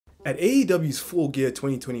At AEW's Full Gear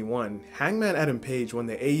 2021, Hangman Adam Page won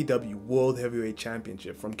the AEW World Heavyweight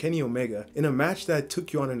Championship from Kenny Omega in a match that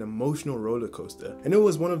took you on an emotional roller coaster, and it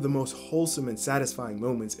was one of the most wholesome and satisfying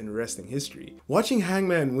moments in wrestling history. Watching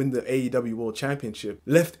Hangman win the AEW World Championship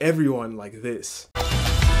left everyone like this.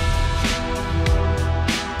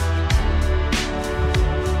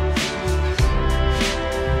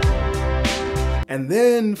 And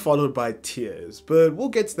then followed by tears, but we'll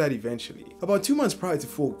get to that eventually. About 2 months prior to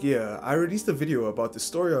Full Gear, I released a video about the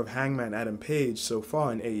story of Hangman Adam Page so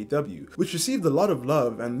far in AEW, which received a lot of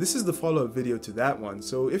love, and this is the follow-up video to that one,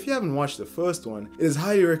 so if you haven't watched the first one, it is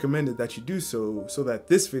highly recommended that you do so that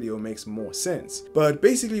this video makes more sense. But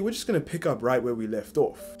basically, we're just gonna pick up right where we left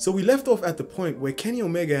off. So we left off at the point where Kenny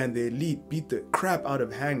Omega and the Elite beat the crap out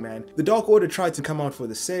of Hangman. The Dark Order tried to come out for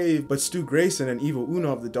the save, but Stu Grayson and Evil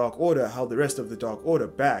Uno of the Dark Order held the rest of the Dark Order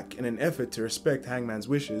back in an effort to respect Hangman's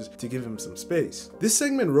wishes to give him some space. This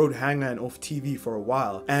segment rode Hangman off TV for a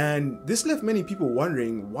while, and this left many people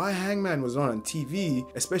wondering why Hangman was not on TV,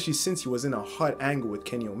 especially since he was in a hot angle with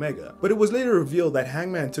Kenny Omega. But it was later revealed that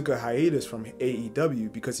Hangman took a hiatus from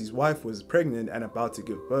AEW because his wife was pregnant and about to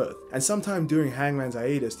give birth, and sometime during Hangman's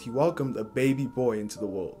hiatus he welcomed a baby boy into the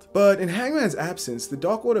world. But in Hangman's absence, the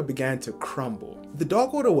Dark Order began to crumble. The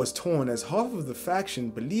Dark Order was torn as half of the faction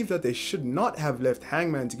believed that they should not have left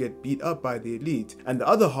Hangman to get beat up by the Elite, and the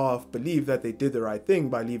other half believed that they did the right thing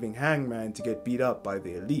by leaving Hangman to get beat up by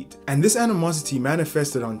the Elite. And this animosity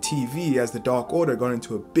manifested on TV as the Dark Order got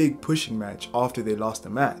into a big pushing match after they lost the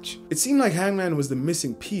match. It seemed like Hangman was the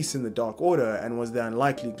missing piece in the Dark Order and was the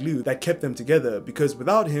unlikely glue that kept them together, because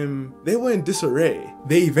without him, they were in disarray.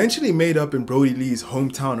 They eventually made up in Brody Lee's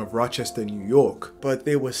hometown of Rochester, New York, but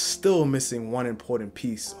they were still missing one important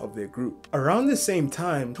piece of their group. Around the same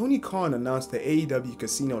time, Tony Khan announced the AEW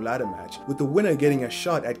Casino ladder match, with the winner getting a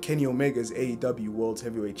shot at Kenny Omega's AEW World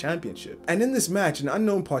Heavyweight Championship. And in this match, an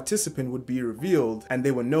unknown participant would be revealed, and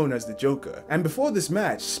they were known as the Joker. And before this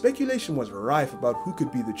match, speculation was rife about who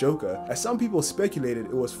could be the Joker, as some people speculated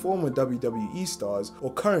it was former WWE stars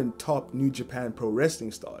or current top New Japan Pro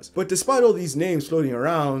Wrestling stars. But despite all these names floating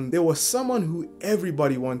around, there was someone who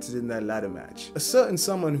everybody wanted in that ladder match. A certain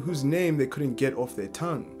someone whose name they couldn't get off their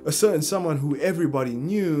tongue. A certain someone who everybody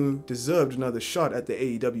knew deserved another shot at the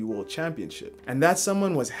AEW World Championship. And that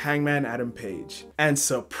someone was Hangman Adam Page. And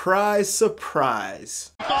surprise,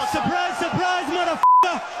 surprise. Oh, surprise, surprise,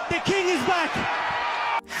 motherfucker! The king is back!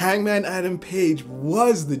 Hangman Adam Page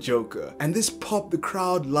was the Joker, and this popped the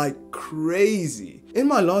crowd like crazy. In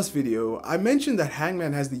my last video, I mentioned that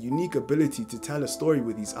Hangman has the unique ability to tell a story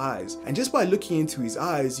with his eyes, and just by looking into his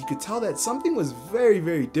eyes, you could tell that something was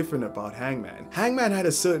very different about Hangman. Hangman had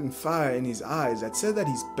a certain fire in his eyes that said that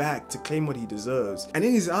he's back to claim what he deserves, and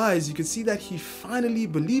in his eyes you could see that he finally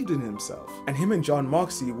believed in himself. And him and John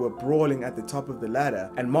Moxley were brawling at the top of the ladder,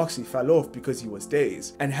 and Moxley fell off because he was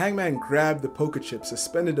dazed, and Hangman grabbed the poker chip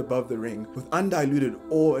suspended above the ring with undiluted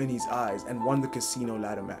awe in his eyes and won the casino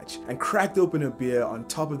ladder match, and cracked open a beer on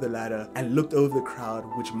top of the ladder and looked over the crowd,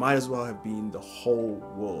 which might as well have been the whole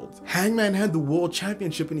world. Hangman had the world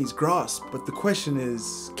championship in his grasp, but the question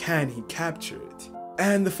is, can he capture it?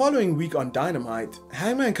 And the following week on Dynamite,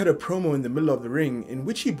 Hangman cut a promo in the middle of the ring in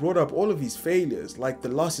which he brought up all of his failures, like the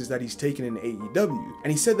losses that he's taken in AEW,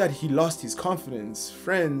 and he said that he lost his confidence,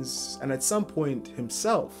 friends, and at some point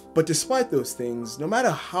himself. But despite those things, no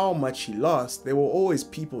matter how much he lost, there were always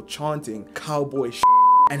people chanting cowboy shit.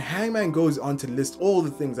 And Hangman goes on to list all the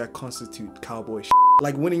things that constitute cowboy shit,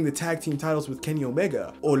 like winning the tag team titles with Kenny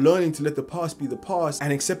Omega, or learning to let the past be the past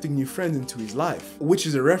and accepting new friends into his life, which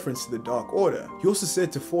is a reference to the Dark Order. He also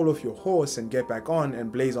said to fall off your horse and get back on and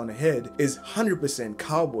blaze on ahead is 100%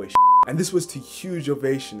 cowboy shit. And this was to huge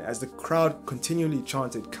ovation as the crowd continually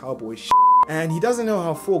chanted cowboy shit. And he doesn't know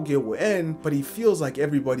how Full Gear will end, but he feels like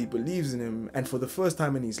everybody believes in him, and for the first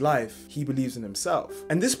time in his life, he believes in himself.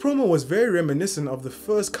 And this promo was very reminiscent of the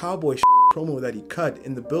first cowboy promo that he cut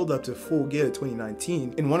in the build-up to Full Gear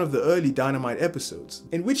 2019 in one of the early Dynamite episodes,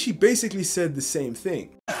 in which he basically said the same thing.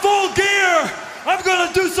 Full Gear! I'm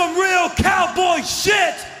gonna do some real cowboy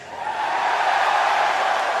shit!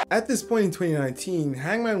 At this point in 2019,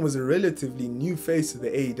 Hangman was a relatively new face to the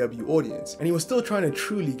AEW audience, and he was still trying to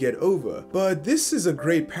truly get over. But this is a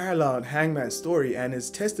great parallel in Hangman's story and is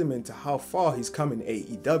testament to how far he's come in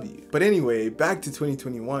AEW. But anyway, back to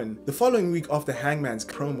 2021. The following week after Hangman's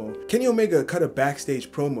promo, Kenny Omega cut a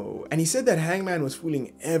backstage promo, and he said that Hangman was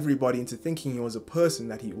fooling everybody into thinking he was a person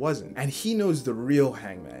that he wasn't. And he knows the real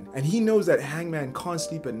Hangman, and he knows that Hangman can't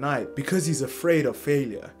sleep at night because he's afraid of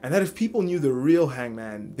failure, and that if people knew the real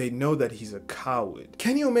Hangman, they know that he's a coward.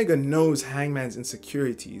 Kenny Omega knows Hangman's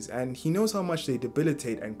insecurities, and he knows how much they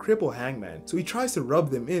debilitate and cripple Hangman, so he tries to rub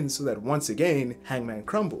them in so that once again, Hangman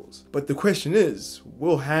crumbles. But the question is,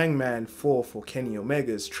 will Hangman fall for Kenny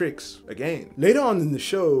Omega's tricks again? Later on in the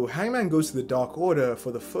show, Hangman goes to the Dark Order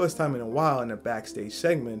for the first time in a while in a backstage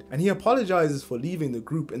segment, and he apologizes for leaving the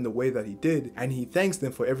group in the way that he did, and he thanks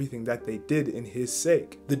them for everything that they did in his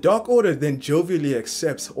sake. The Dark Order then jovially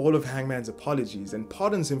accepts all of Hangman's apologies and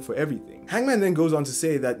pardons him for everything. Hangman then goes on to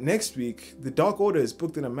say that next week, the Dark Order is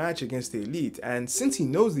booked in a match against the Elite, and since he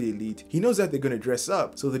knows the Elite, he knows that they're going to dress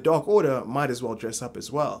up, so the Dark Order might as well dress up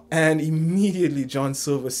as well. And immediately John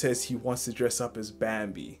Silver says he wants to dress up as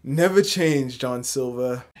Bambi. Never change, John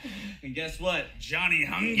Silver. And guess what? Johnny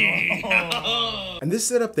Hungry. And this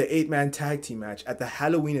set up the 8-man tag team match at the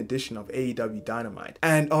Halloween edition of AEW Dynamite.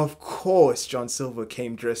 And of course, John Silver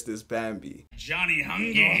came dressed as Bambi. Johnny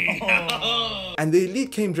Hungry. And the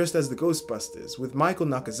Elite came dressed as the Ghostbusters, with Michael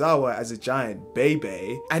Nakazawa as a giant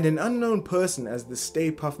Bebe, and an unknown person as the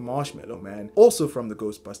Stay Puft Marshmallow Man, also from the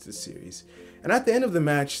Ghostbusters series. And at the end of the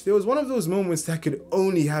match, there was one of those moments that could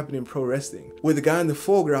only happen in pro wrestling, where the guy in the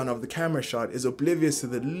foreground of the camera shot is oblivious to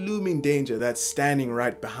the looming danger that's standing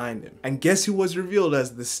right behind him. And guess who was revealed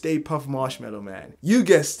as the Stay Puft Marshmallow Man? You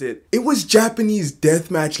guessed it, it was Japanese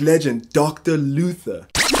deathmatch legend Dr. Luther.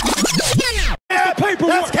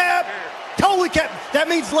 That's cap. Totally cap. That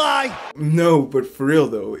means lie. No, but for real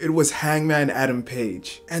though, it was Hangman Adam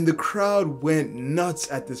Page. And the crowd went nuts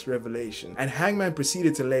at this revelation. And Hangman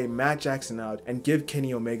proceeded to lay Matt Jackson out and give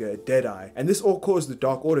Kenny Omega a dead eye. And this all caused the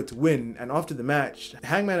Dark Order to win, and after the match,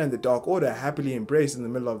 Hangman and the Dark Order happily embraced in the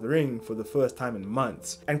middle of the ring for the first time in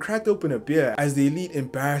months, and cracked open a beer as the Elite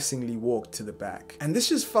embarrassingly walked to the back. And this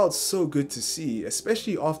just felt so good to see,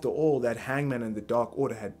 especially after all that Hangman and the Dark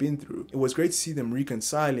Order had been through. It was great to see them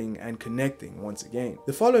reconciling and connecting once again.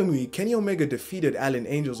 The following week, Kenny Omega defeated Alan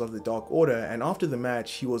Angels of the Dark Order, and after the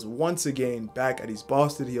match, he was once again back at his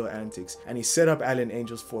bastard heel antics, and he set up Alan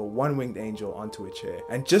Angels for a one-winged angel onto a chair.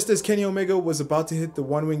 And just as Kenny Omega was about to hit the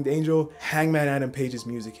one-winged angel, Hangman Adam Page's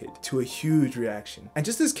music hit, to a huge reaction. And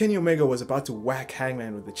just as Kenny Omega was about to whack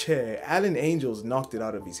Hangman with the chair, Alan Angels knocked it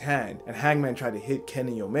out of his hand, and Hangman tried to hit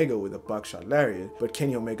Kenny Omega with a buckshot lariat, but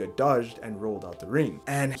Kenny Omega dodged and rolled out the ring.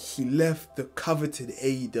 And he left the coveted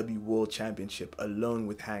AEW World Championship alone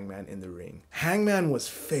with Hangman in the ring. Hangman was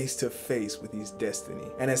face to face with his destiny,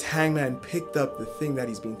 and as Hangman picked up the thing that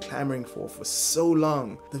he's been clamoring for so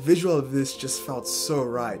long, the visual of this just felt so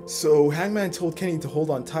right. So Hangman told Kenny to hold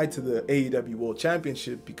on tight to the AEW World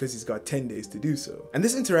Championship because he's got 10 days to do so. And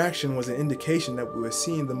this interaction was an indication that we were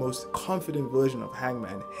seeing the most confident version of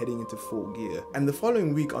Hangman heading into Full Gear. And the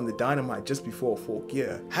following week on the Dynamite just before Full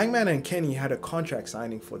Gear, Hangman and Kenny had a contract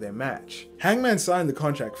signing for their match. Hangman signed the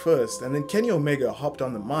contract first, and then Kenny Omega hopped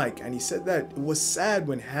on the mic and he said that it was sad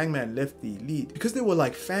when Hangman left the Elite because they were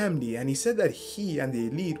like family, and he said that he and the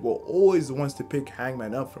Elite were always the ones to pick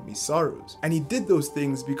Hangman up from his sorrows. And he did those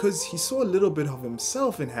things because he saw a little bit of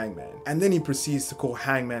himself in Hangman. And then he proceeds to call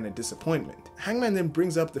Hangman a disappointment. Hangman then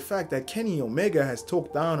brings up the fact that Kenny Omega has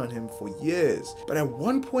talked down on him for years, but at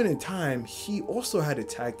one point in time, he also had a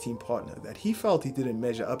tag team partner that he felt he didn't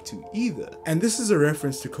measure up to either. And this is a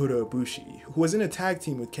reference to Kota Ibushi, who was in a tag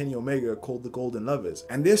team with Kenny Omega called the Golden Lovers,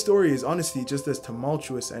 and their story is honestly just as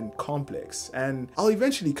tumultuous and complex, and I'll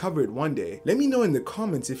eventually cover it one day. Let me know in the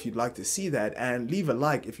comments if you'd like to see that, and leave a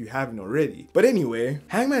like if you haven't already. But anyway,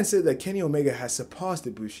 Hangman said that Kenny Omega has surpassed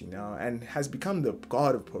Ibushi now and has become the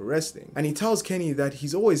god of pro wrestling, and he tells Kenny that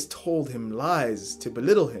he's always told him lies to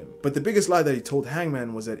belittle him. But the biggest lie that he told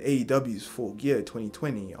Hangman was at AEW's Full Gear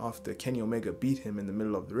 2020 after Kenny Omega beat him in the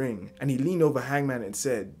middle of the ring, and he leaned over Hangman and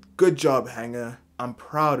said, "Good job, Hanger. I'm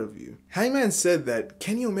proud of you." Hangman said that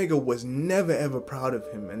Kenny Omega was never ever proud of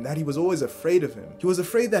him and that he was always afraid of him. He was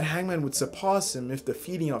afraid that Hangman would surpass him if the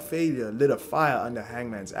feeling of failure lit a fire under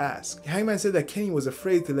Hangman's ass. Hangman said that Kenny was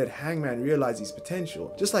afraid to let Hangman realize his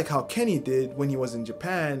potential, just like how Kenny did when he was in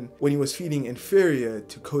Japan when he was feeling inferior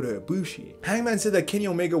to Kota Ibushi. Hangman said that Kenny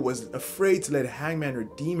Omega was afraid to let Hangman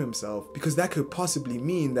redeem himself because that could possibly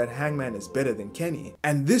mean that Hangman is better than Kenny.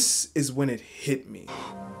 And this is when it hit me.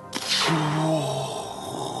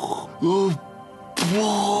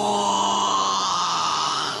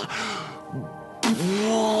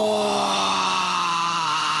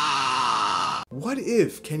 what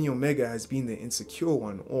if Kenny Omega has been the insecure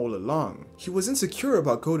one all along? He was insecure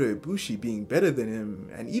about Kota Ibushi being better than him,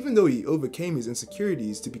 and even though he overcame his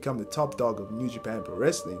insecurities to become the top dog of New Japan Pro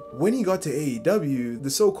Wrestling, when he got to AEW, the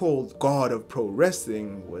so-called God of Pro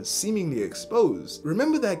Wrestling was seemingly exposed.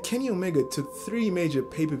 Remember that Kenny Omega took 3 major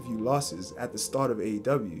pay-per-view losses at the start of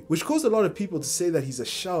AEW, which caused a lot of people to say that he's a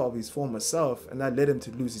shell of his former self, and that led him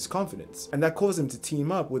to lose his confidence, and that caused him to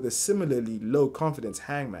team up with a similarly low confidence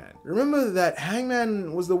Hangman. Remember that Hangman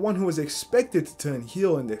was the one who was expected to turn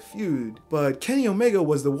heel in their feud, but Kenny Omega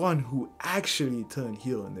was the one who actually turned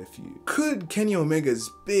heel in their feud. Could Kenny Omega's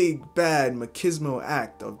big bad machismo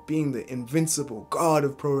act of being the invincible god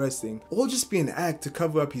of pro wrestling all just be an act to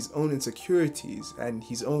cover up his own insecurities and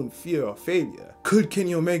his own fear of failure? Could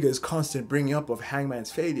Kenny Omega's constant bringing up of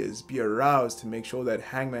Hangman's failures be aroused to make sure that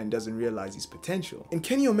Hangman doesn't realize his potential? In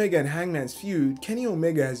Kenny Omega and Hangman's feud, Kenny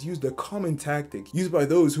Omega has used a common tactic used by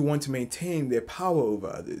those who want to maintain their power over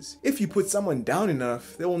others. If you put someone down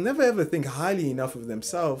enough, they will never ever think highly enough of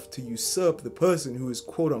themselves to usurp the person who is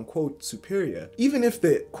quote unquote superior, even if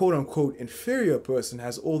the quote unquote inferior person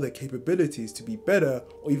has all their capabilities to be better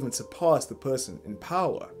or even surpass the person in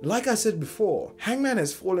power. Like I said before, Hangman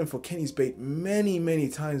has fallen for Kenny's bait many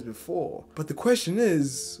times before, but the question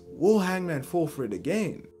is, will Hangman fall for it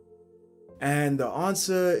again? And the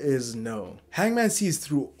answer is no. Hangman sees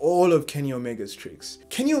through all of Kenny Omega's tricks.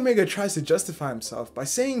 Kenny Omega tries to justify himself by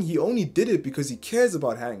saying he only did it because he cares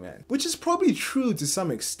about Hangman, which is probably true to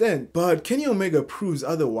some extent, but Kenny Omega proves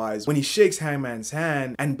otherwise when he shakes Hangman's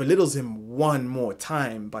hand and belittles him one more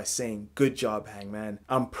time by saying, "Good job, Hangman,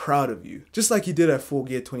 I'm proud of you," just like he did at Full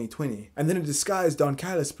Gear 2020. And then in disguise, Don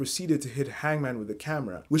Callis proceeded to hit Hangman with the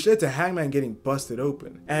camera, which led to Hangman getting busted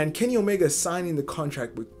open, and Kenny Omega signing the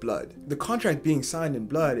contract with blood. The contract being signed in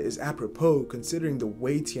blood is apropos considering the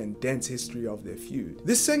weighty and dense history of their feud.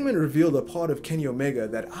 This segment revealed a part of Kenny Omega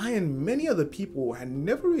that I and many other people had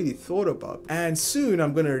never really thought about, and soon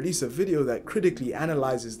I'm going to release a video that critically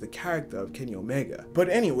analyzes the character of Kenny Omega. But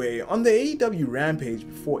anyway, on the AEW Rampage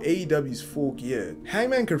before AEW's Full Gear,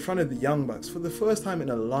 Hangman confronted the Young Bucks for the first time in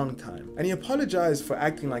a long time, and he apologized for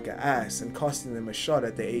acting like an ass and costing them a shot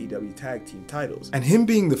at the AEW Tag Team titles. And him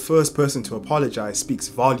being the first person to apologize speaks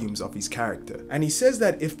volumes of his character. And he says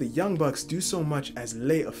that if the Young Bucks do so much as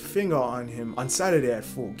lay a finger on him on Saturday at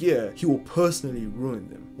Full Gear, he will personally ruin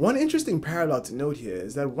them. One interesting parallel to note here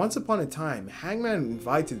is that once upon a time, Hangman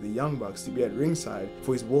invited the Young Bucks to be at ringside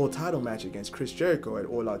for his world title match against Chris Jericho at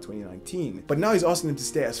All Out 2019, but now he's asking them to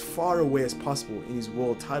stay as far away as possible in his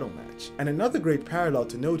world title match. And another great parallel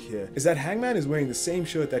to note here is that Hangman is wearing the same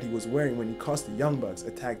shirt that he was wearing when he cost the Young Bucks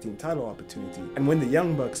a tag team title opportunity, and when the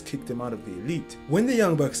Young Bucks kicked him out of the Elite. When the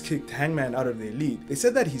Young Bucks kicked Hangman out of the Elite, they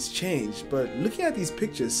said that he's changed, but looking at these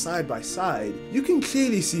pictures side by side, you can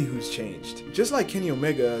clearly see who's changed. Just like Kenny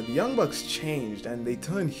Omega, the Young Bucks changed and they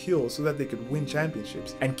turned heel so that they could win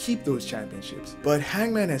championships and keep those championships. But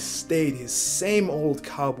Hangman has stayed his same old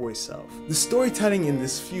cowboy self. The storytelling in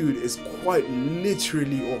this feud is quite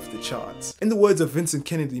literally off the charts. In the words of Vincent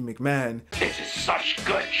Kennedy McMahon, "This is such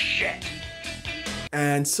good shit."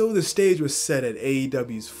 And so the stage was set at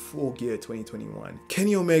AEW's Full Gear 2021.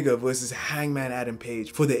 Kenny Omega versus Hangman Adam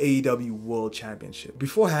Page for the AEW World Championship.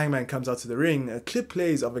 Before Hangman comes out to the ring, a clip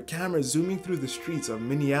plays of a camera zooming through the streets of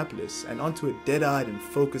Minneapolis and onto a dead-eyed and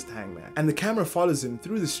focused Hangman. And the camera follows him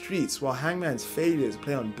through the streets while Hangman's failures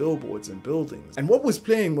play on billboards and buildings. And what was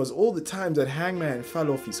playing was all the times that Hangman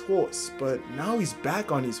fell off his horse, but now he's back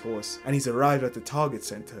on his horse and he's arrived at the Target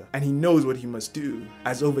Center. And he knows what he must do,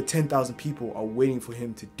 as over 10,000 people are waiting for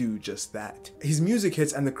him to do just that. His music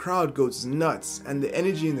hits and the crowd goes nuts, and the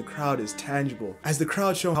energy in the crowd is tangible as the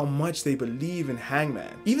crowd show how much they believe in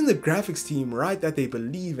Hangman. Even the graphics team write that they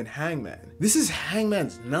believe in Hangman. This is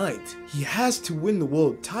Hangman's night. He has to win the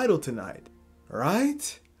world title tonight,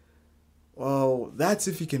 right? Well, that's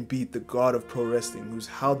if he can beat the god of pro wrestling who's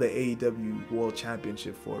held the AEW World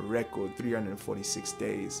Championship for a record 346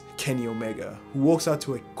 days, Kenny Omega, who walks out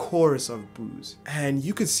to a chorus of boos. And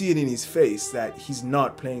you could see it in his face that he's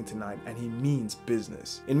not playing tonight and he means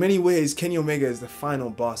business. In many ways, Kenny Omega is the final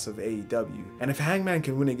boss of AEW. And if Hangman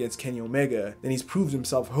can win against Kenny Omega, then he's proved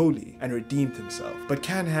himself holy and redeemed himself. But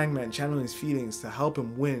can Hangman channel his feelings to help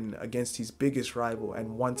him win against his biggest rival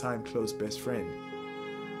and one-time close best friend?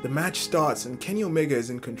 The match starts and Kenny Omega is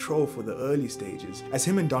in control for the early stages, as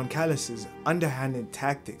him and Don Callis' underhanded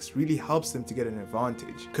tactics really helps them to get an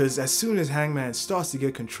advantage. Cause as soon as Hangman starts to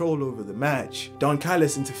get control over the match, Don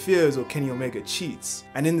Callis interferes or Kenny Omega cheats.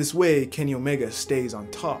 And in this way, Kenny Omega stays on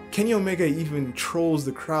top. Kenny Omega even trolls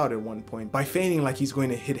the crowd at one point by feigning like he's going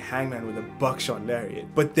to hit Hangman with a buckshot lariat,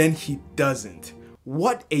 but then he doesn't.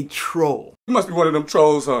 What a troll. You must be one of them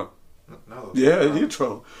trolls, huh? No. Yeah, he a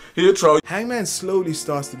troll. He a troll. Hangman slowly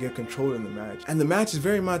starts to get control in the match, and the match is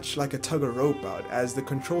very much like a tug of rope bout as the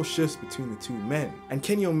control shifts between the two men, and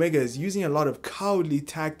Kenny Omega is using a lot of cowardly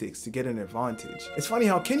tactics to get an advantage. It's funny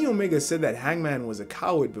how Kenny Omega said that Hangman was a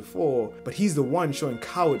coward before, but he's the one showing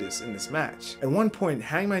cowardice in this match. At one point,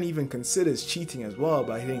 Hangman even considers cheating as well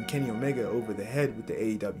by hitting Kenny Omega over the head with the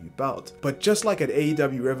AEW belt, but just like at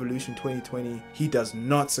AEW Revolution 2020, he does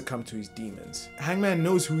not succumb to his demons. Hangman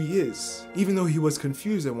knows who he is. Even though he was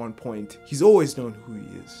confused at one point, he's always known who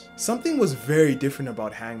he is. Something was very different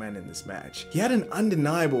about Hangman in this match. He had an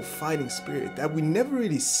undeniable fighting spirit that we never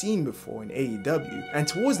really seen before in AEW, and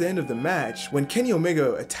towards the end of the match, when Kenny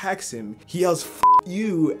Omega attacks him, he yells "F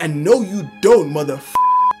you" and "No you don't, motherfucker."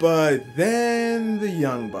 But then the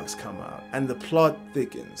Young Bucks come out and the plot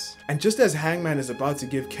thickens. And just as Hangman is about to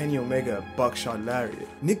give Kenny Omega a buckshot lariat,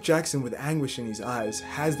 Nick Jackson, with anguish in his eyes,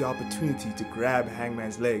 has the opportunity to grab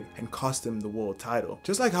Hangman's leg and cost him the world title.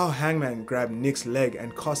 Just like how Hangman grabbed Nick's leg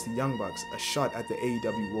and cost the Young Bucks a shot at the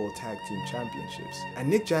AEW World Tag Team Championships. And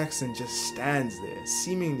Nick Jackson just stands there,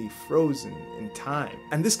 seemingly frozen in time.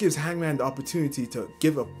 And this gives Hangman the opportunity to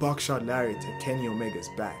give a buckshot lariat to Kenny Omega's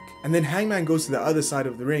back. And then Hangman goes to the other side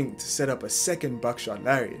of the ring to set up a second buckshot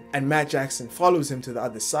lariat, and Matt Jackson follows him to the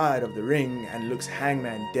other side of the ring and looks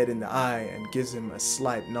Hangman dead in the eye and gives him a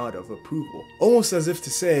slight nod of approval, almost as if to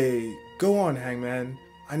say, "Go on, Hangman,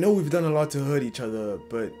 I know we've done a lot to hurt each other,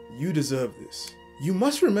 but you deserve this." You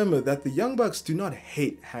must remember that the Young Bucks do not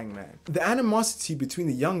hate Hangman. The animosity between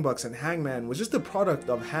the Young Bucks and Hangman was just a product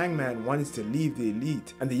of Hangman wanting to leave the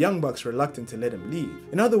Elite and the Young Bucks reluctant to let him leave.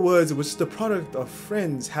 In other words, it was just a product of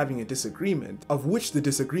friends having a disagreement, of which the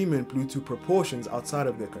disagreement blew to proportions outside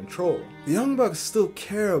of their control. The Young Bucks still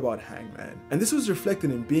care about Hangman, and this was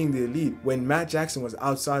reflected in Being the Elite when Matt Jackson was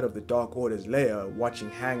outside of the Dark Order's lair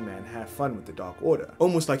watching Hangman have fun with the Dark Order,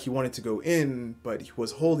 almost like he wanted to go in, but he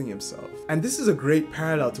was holding himself. And this is a great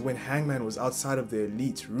parallel to when Hangman was outside of the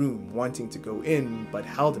Elite's room wanting to go in but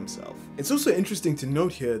held himself. It's also interesting to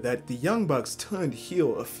note here that the Young Bucks turned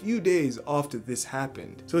heel a few days after this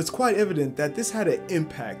happened, so it's quite evident that this had an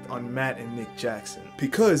impact on Matt and Nick Jackson,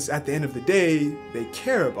 because at the end of the day, they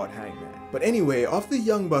care about Hangman. But anyway, after the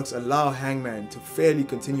Young Bucks allow Hangman to fairly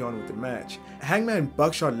continue on with the match, Hangman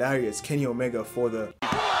buckshot lariats Kenny Omega for the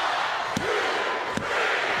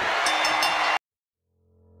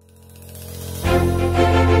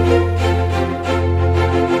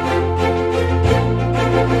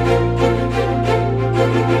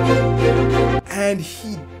and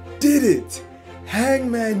he did it!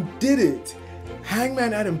 Hangman did it!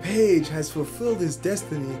 Hangman Adam Page has fulfilled his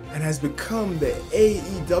destiny and has become the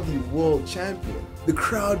AEW World Champion. The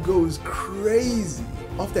crowd goes crazy.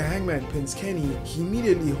 After Hangman pins Kenny, he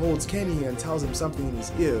immediately holds Kenny and tells him something in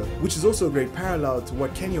his ear, which is also a great parallel to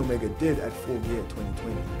what Kenny Omega did at Full Gear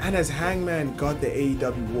 2020. And as Hangman got the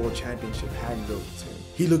AEW World Championship handed over to him,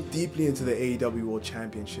 he looked deeply into the AEW World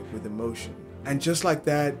Championship with emotion. And just like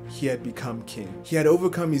that, he had become king. He had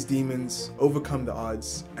overcome his demons, overcome the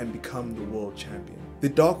odds, and become the world champion. The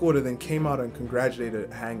Dark Order then came out and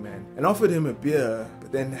congratulated Hangman and offered him a beer,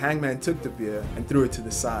 but then Hangman took the beer and threw it to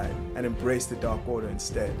the side and embraced the Dark Order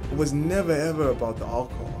instead. It was never ever about the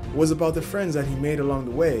alcohol. It was about the friends that he made along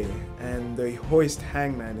the way, and they hoist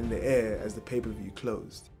Hangman in the air as the pay-per-view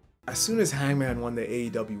closed. As soon as Hangman won the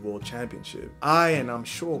AEW World Championship, I, and I'm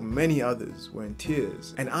sure many others, were in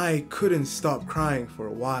tears, and I couldn't stop crying for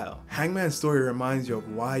a while. Hangman's story reminds you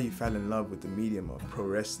of why you fell in love with the medium of pro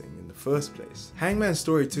wrestling in the first place. Hangman's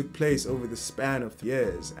story took place over the span of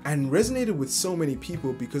years, and resonated with so many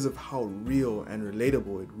people because of how real and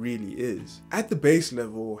relatable it really is. At the base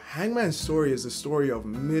level, Hangman's story is the story of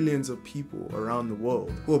millions of people around the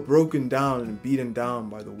world who are broken down and beaten down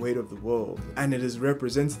by the weight of the world, and it is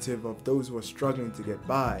representative of those who are struggling to get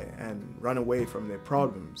by and run away from their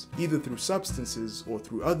problems, either through substances or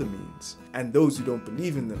through other means, and those who don't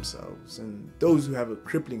believe in themselves, and those who have a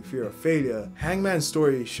crippling fear of failure. Hangman's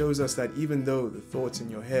story shows us that even though the thoughts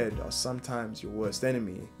in your head are sometimes your worst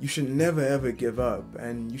enemy, you should never ever give up,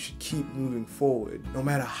 and you should keep moving forward, no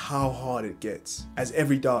matter how hard it gets, as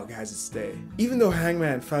every dog has its day. Even though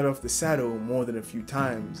Hangman fell off the saddle more than a few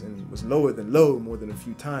times, and was lower than low more than a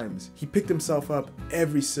few times, he picked himself up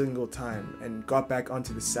every single time and got back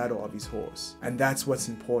onto the saddle of his horse. And that's what's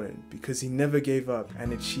important, because he never gave up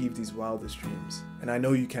and achieved his wildest dreams. And I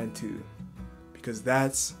know you can too, because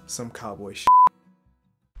that's some cowboy shit.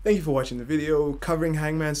 Thank you for watching the video. Covering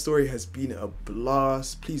Hangman's story has been a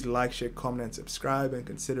blast. Please like, share, comment, and subscribe, and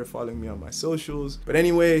consider following me on my socials. But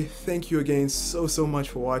anyway, thank you again so much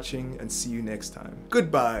for watching, and see you next time.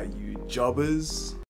 Goodbye, you jobbers.